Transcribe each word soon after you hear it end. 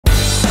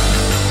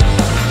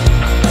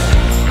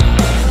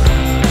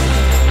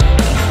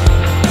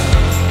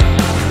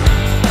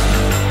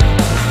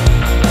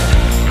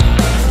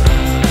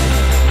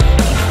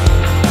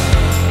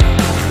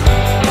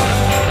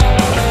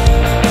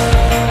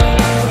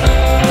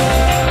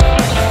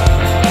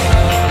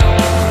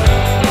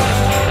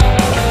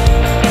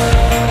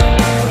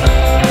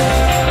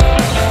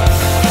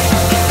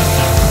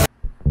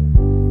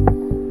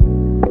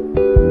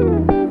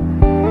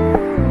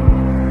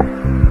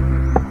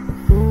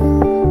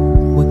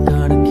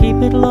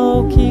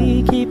low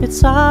key, keep it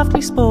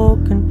softly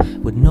spoken,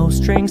 with no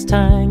strings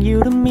tying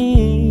you to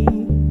me.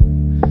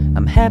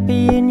 I'm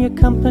happy in your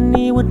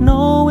company with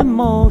no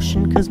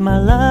emotion, 'cause my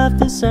love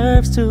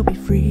deserves to be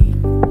free.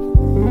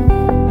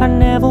 I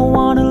never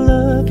wanna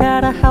look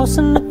at a house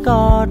in the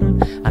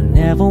garden, I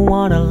never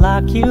wanna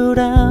lock you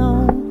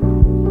down.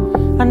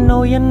 I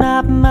know you're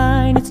not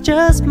mine, it's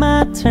just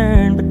my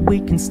turn, but we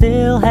can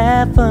still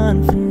have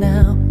fun for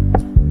now.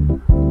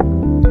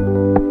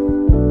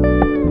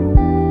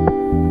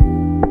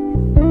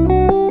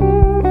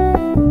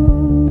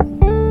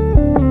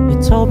 You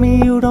told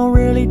me you don't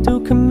really do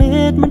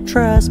commitment,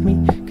 trust me,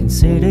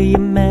 consider your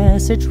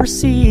message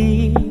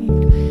received.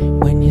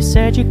 When you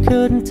said you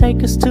couldn't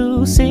take us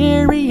too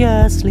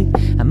seriously,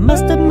 I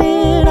must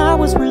admit I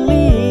was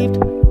relieved.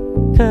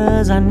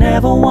 'Cause I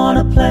never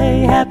wanna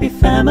play happy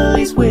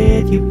families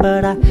with you,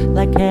 but I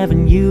like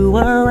having you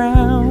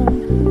around.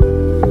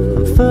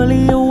 I'm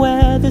fully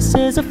aware this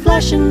is a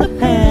flash in the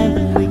pan,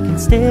 but we can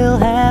still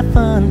have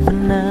fun for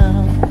now.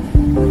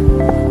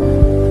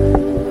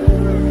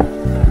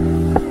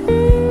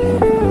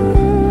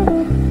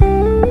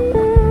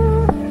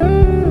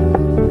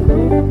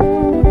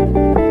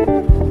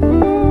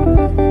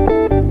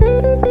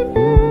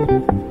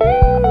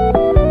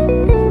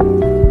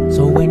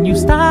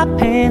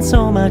 Paying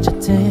so much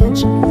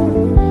attention,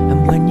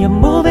 and when you're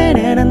moving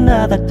in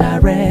another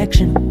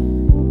direction,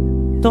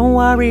 don't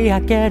worry, I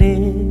get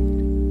it.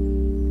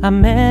 I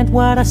meant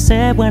what I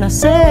said when I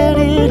said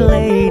it,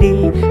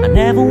 lady. I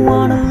never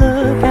wanna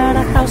look at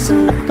a house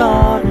in the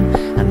garden,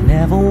 I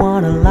never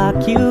wanna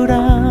lock you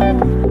down.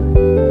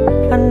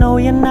 I know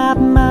you're not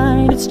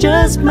mine, it's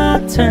just my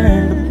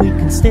turn, but we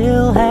can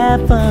still have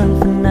fun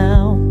for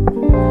now.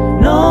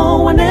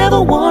 No, I never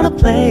wanna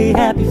play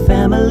happy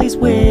families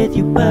with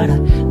you, but I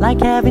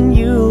like having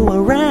you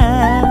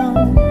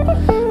around.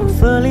 I'm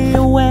fully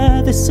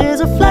aware this is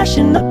a flash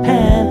in the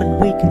pan, but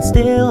we can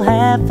still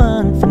have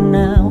fun for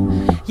now.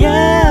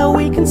 Yeah,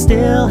 we can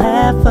still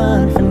have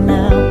fun for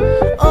now.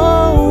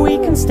 Oh, we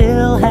can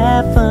still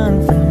have fun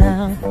for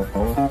now.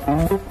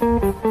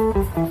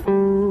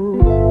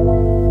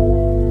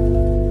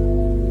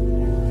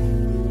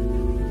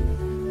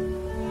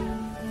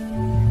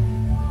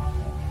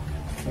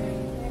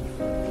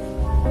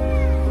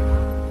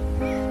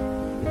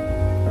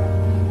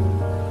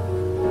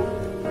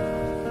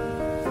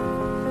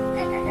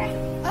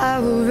 I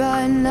will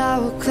run, I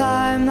will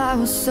climb, I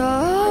will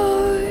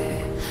soar.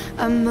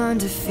 I'm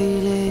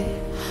undefeated,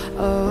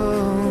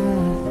 oh.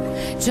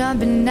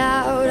 Jumping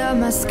out of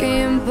my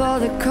skin, pull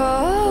the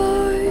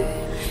cord.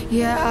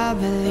 Yeah, I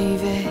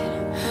believe it.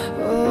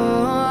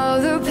 Oh,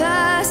 the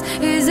past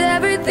is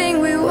everything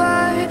we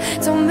were.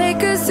 Don't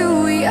make us who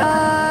we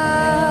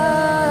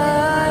are.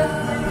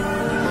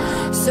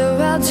 So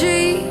I'll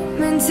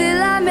dream until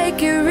I make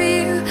it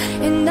real,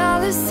 and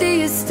all I see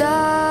is stars.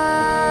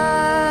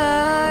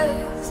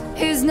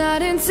 It's not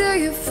until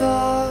you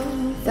fall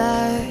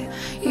that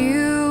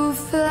you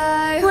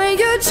fly. When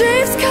your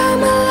dreams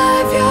come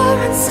alive, you're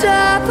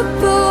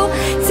unstoppable.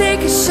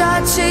 Take a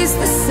shot, chase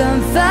the sun,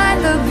 find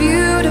the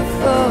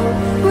beautiful.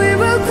 We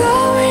will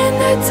glow in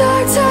the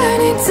dark,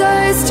 turning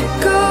dust to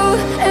gold,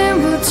 and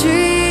we'll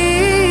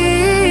dream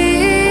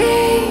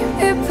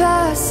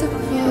impossible.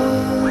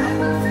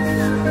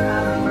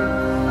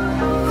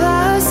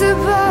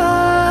 Possible.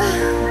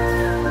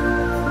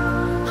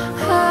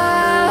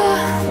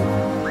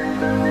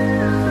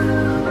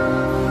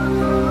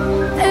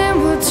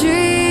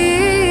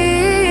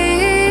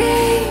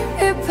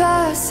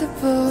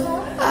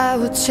 I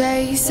will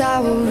chase, I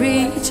will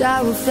reach,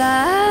 I will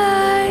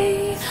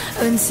fly,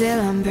 until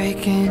I'm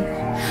breaking,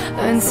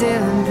 until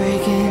I'm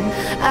breaking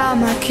out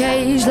my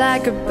cage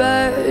like a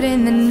bird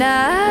in the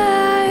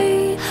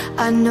night.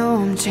 I know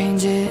I'm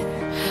changing,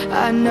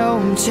 I know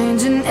I'm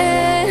changing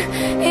it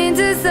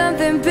into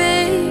something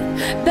big,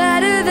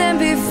 better than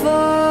before.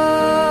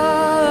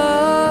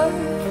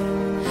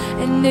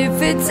 And if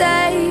it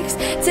takes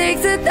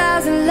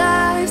 1,000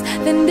 lives,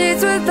 then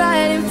it's worth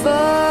fighting for.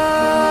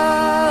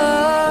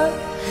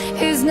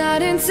 It's not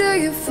until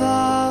you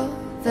fall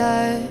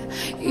that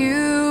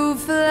you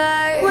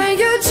fly. When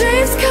your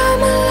dreams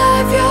come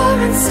alive, you're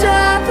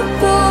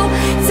unstoppable.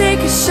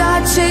 Take a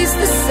shot, chase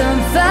the sun,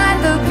 find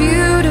the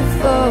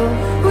beautiful.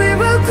 We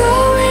will go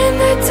in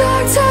the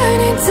dark,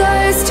 turning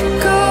dust to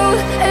gold,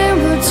 and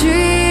we'll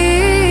dream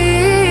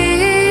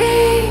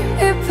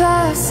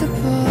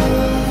impossible.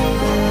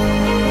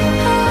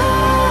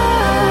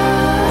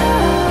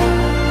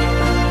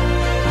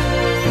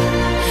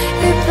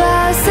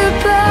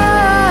 Impossible.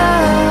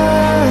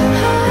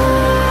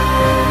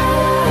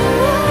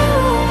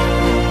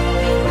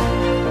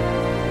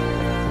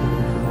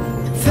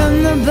 From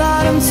the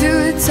bottom to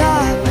the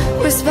top,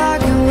 we're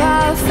sparking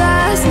wild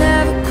fast.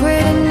 Never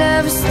quit and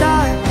never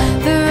stop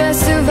the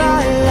rest of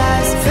our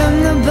lives. From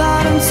the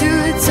bottom to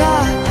the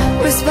top,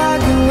 we're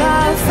sparking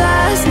wild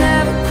fast.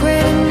 Never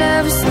quit and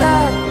never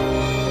stop.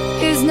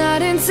 It's not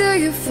until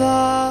you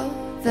fall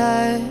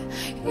that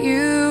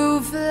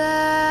you fly.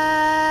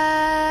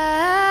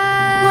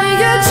 When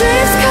your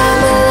dreams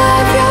come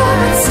alive, you're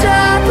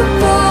unstoppable.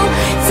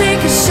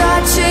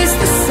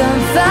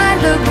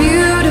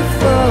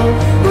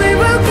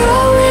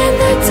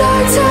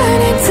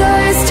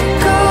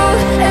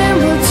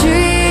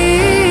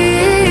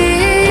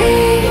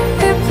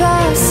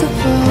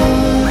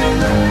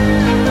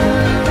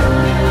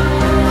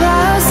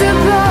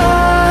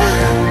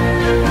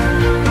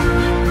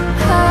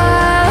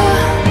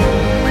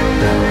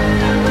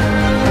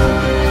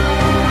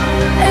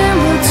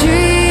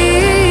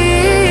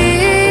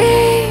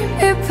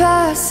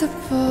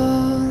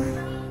 invisible.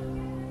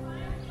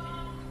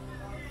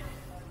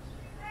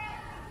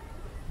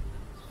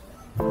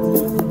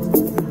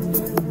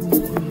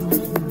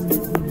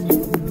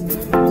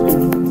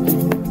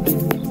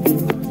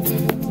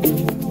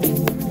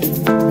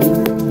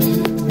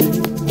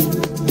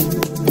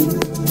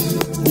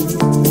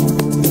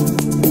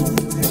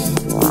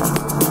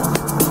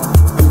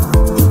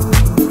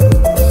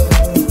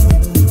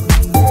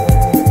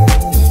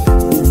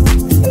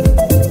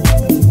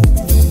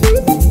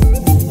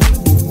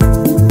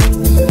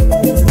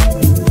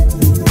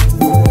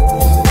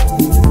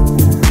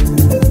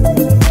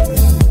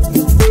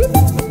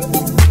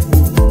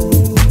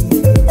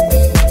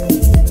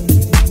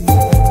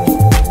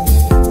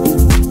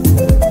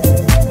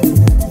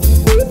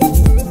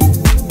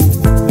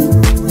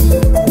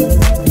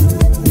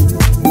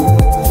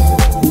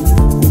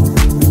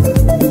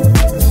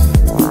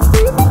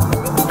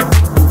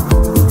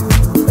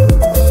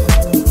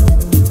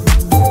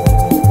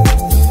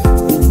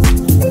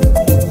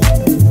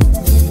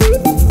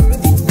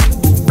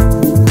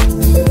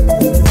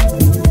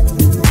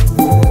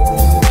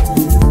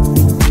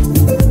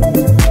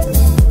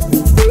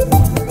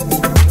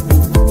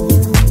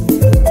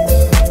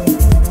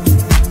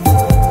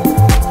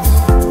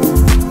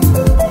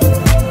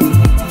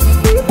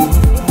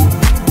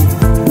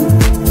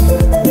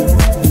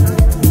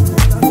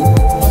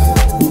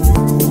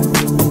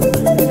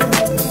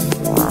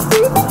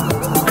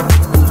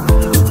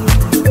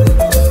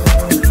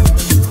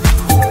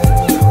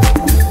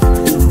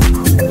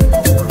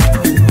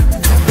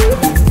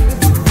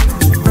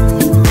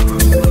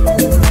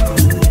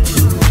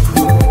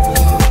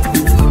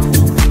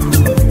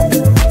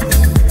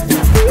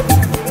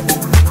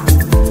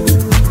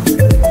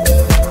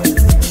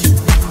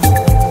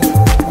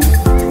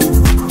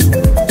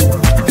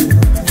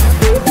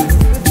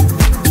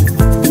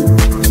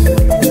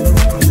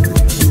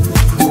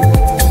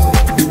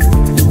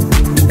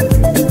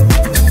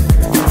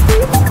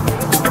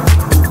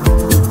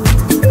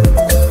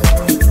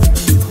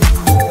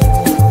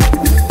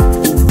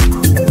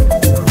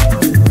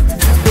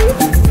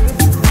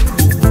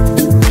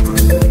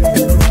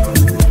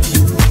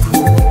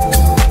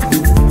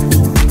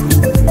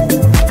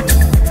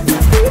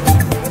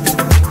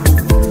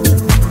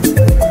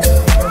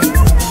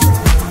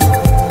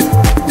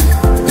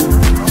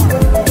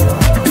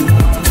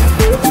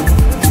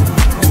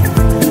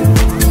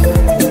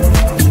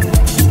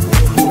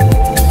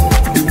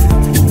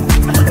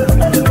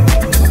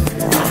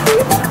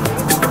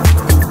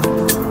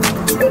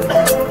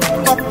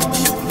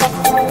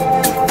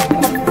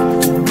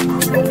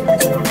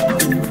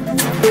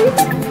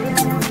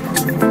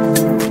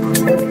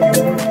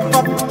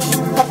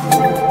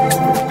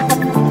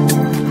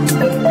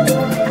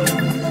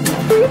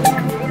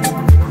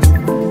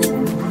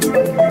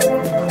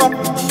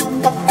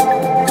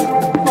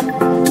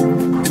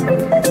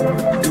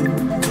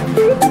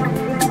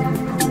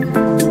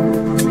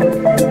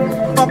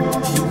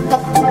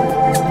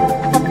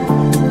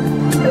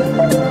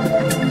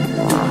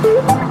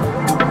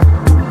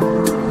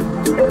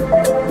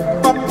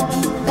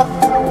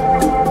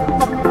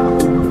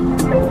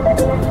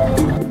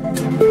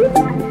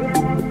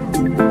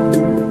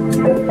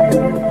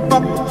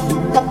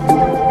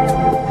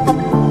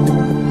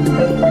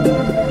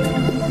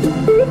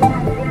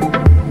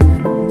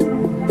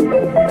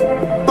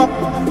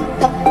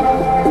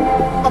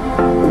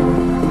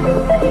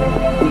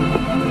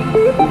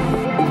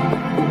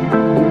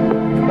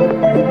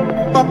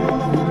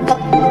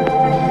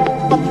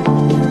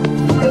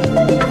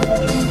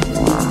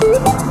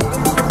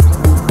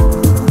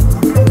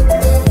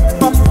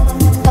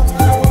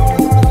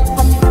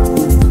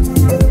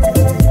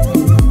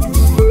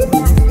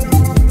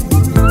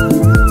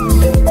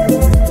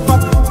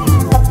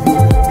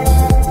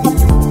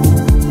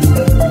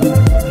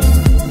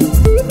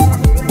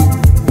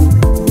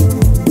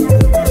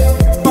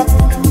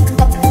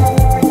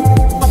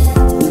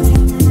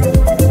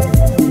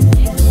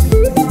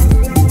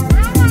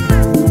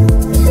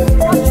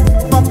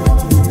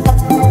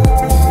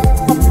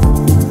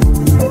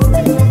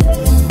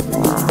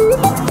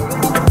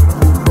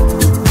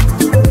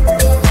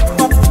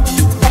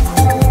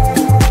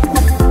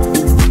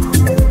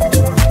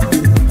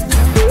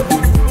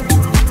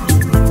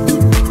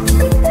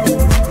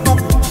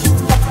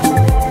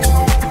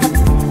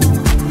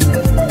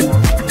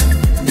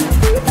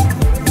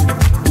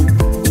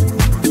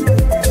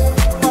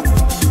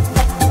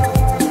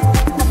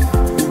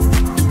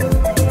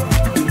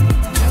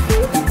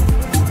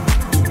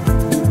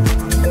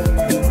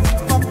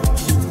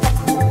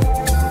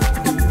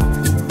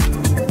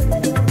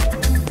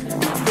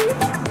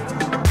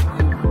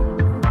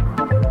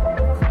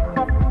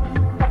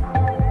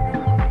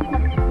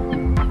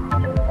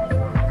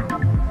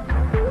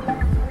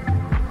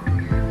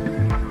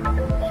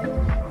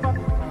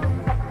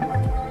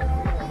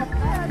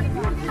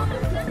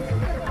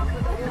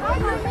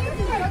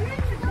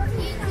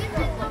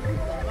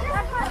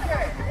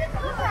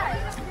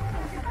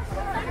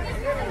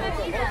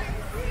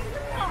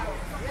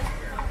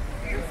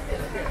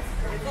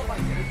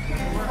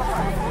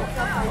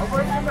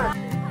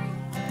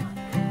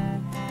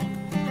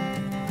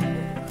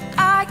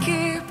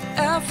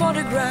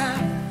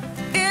 photograph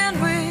in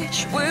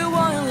which we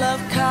were in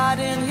love, caught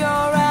in your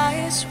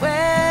eyes,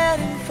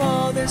 waiting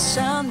for the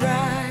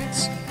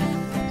sunrise.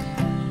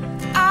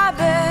 I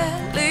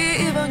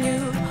barely even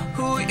knew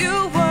who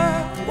you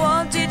were.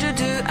 What did you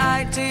do?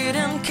 I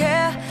didn't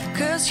care,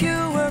 'cause you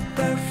were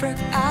perfect,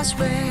 I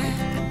swear.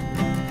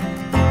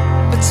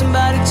 But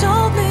somebody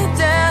told me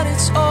that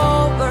it's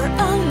over.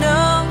 I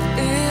know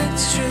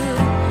it's true.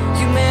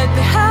 You made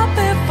me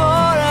happy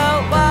for a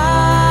while.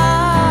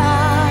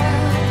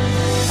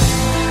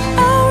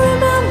 I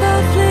remember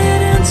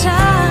fleeting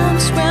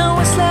times when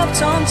we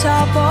slept on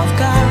top of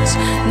cars.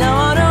 Now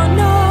I don't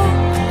know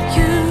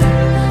you,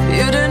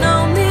 you don't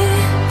know me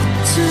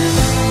too.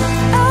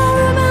 I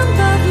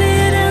remember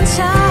fleeting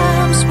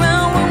times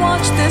when we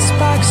watched the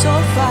sparks so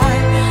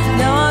fire.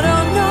 Now I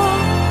don't know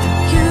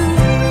you,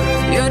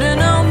 you don't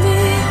know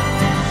me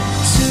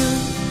too.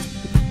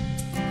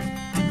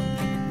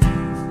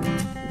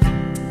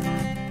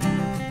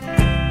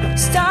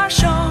 Stars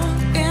shone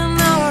in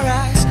our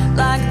eyes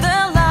like the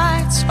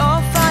lights of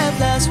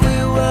fireflies. We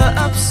were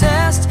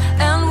obsessed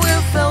and we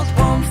felt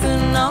warmth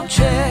in our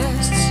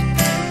chests.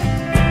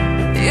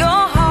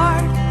 Your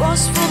heart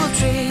was full of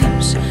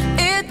dreams.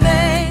 It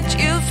made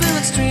you feel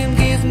extreme.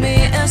 Give me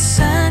a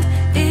sign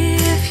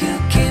if you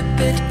keep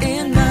it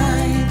in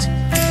mind.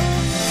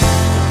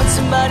 But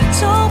somebody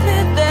told me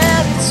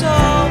that it's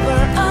over.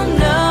 I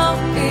know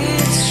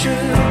it's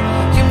true.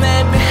 You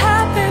made me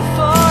happy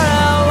for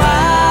a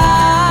while.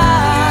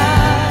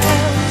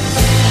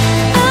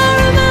 I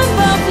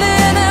remember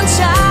fleeting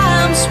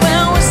times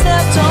when we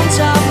slept on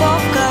top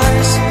of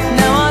cars.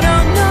 Now I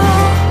don't know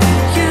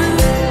you,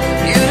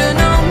 you don't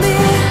know me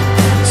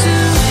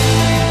too.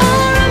 I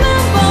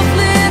remember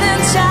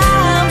fleeting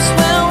times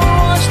when we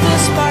watched the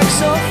sparks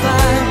so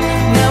fire.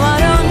 Now I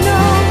don't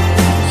know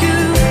you,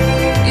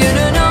 you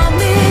don't know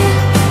me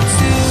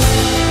too.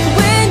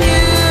 We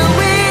knew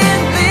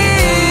we'd be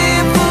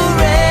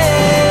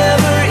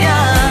forever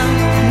young.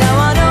 Now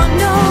I don't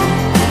know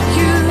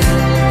you,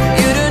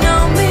 you don't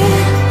know me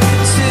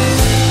too.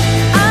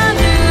 I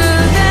knew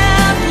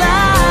that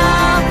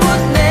love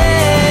would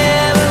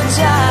never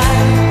die.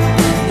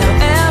 Now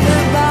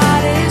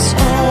everybody's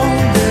on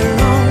their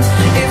own.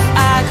 If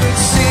I could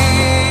see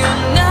you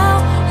now,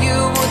 you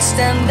would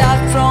stand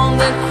out from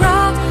the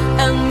crowd,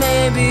 and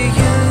maybe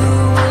you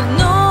would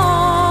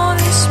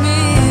notice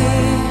me.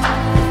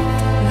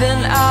 Then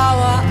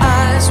our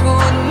eyes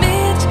would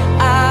meet.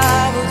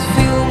 I would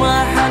feel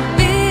my heart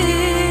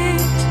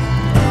beat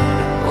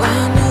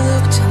when you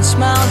looked and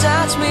smiled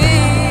at me.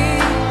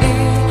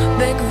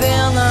 Back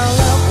then our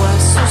love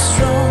was so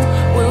strong.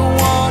 We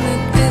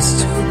wanted this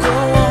to go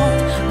on,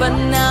 but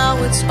now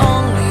it's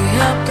only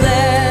a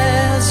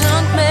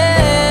pleasant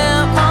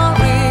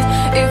memory.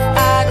 If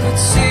I could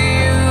see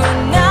you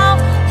now,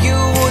 you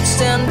would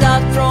stand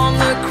out from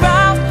the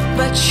crowd,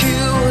 but you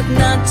would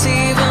not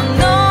even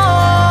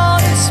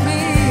notice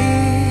me.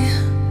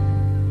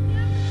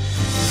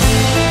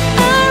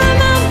 I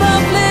remember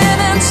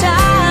fleeting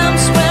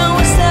times when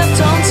we slept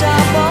on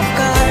top of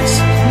cars.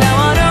 Now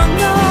I don't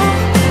know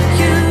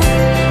you,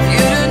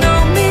 you don't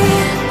know me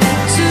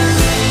too.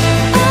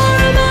 I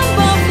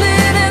remember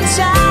fleeting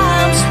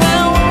times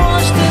when we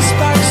watched the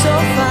sparks so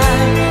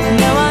fire.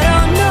 Now I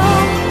don't know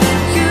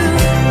you,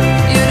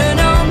 you don't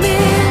know me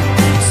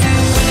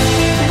too.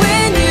 We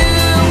knew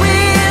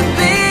we'd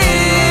be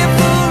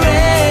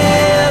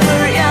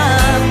forever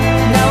young.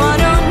 Now I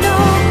don't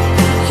know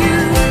you,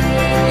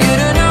 you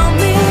don't know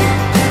me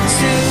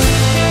too.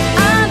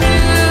 I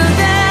knew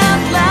that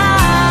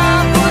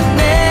love would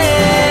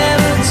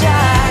never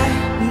die.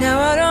 Now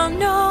I don't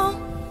know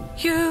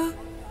you,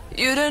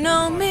 you don't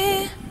know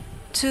me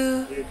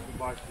too.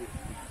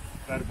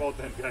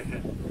 Verboten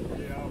krijgen.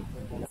 Ja.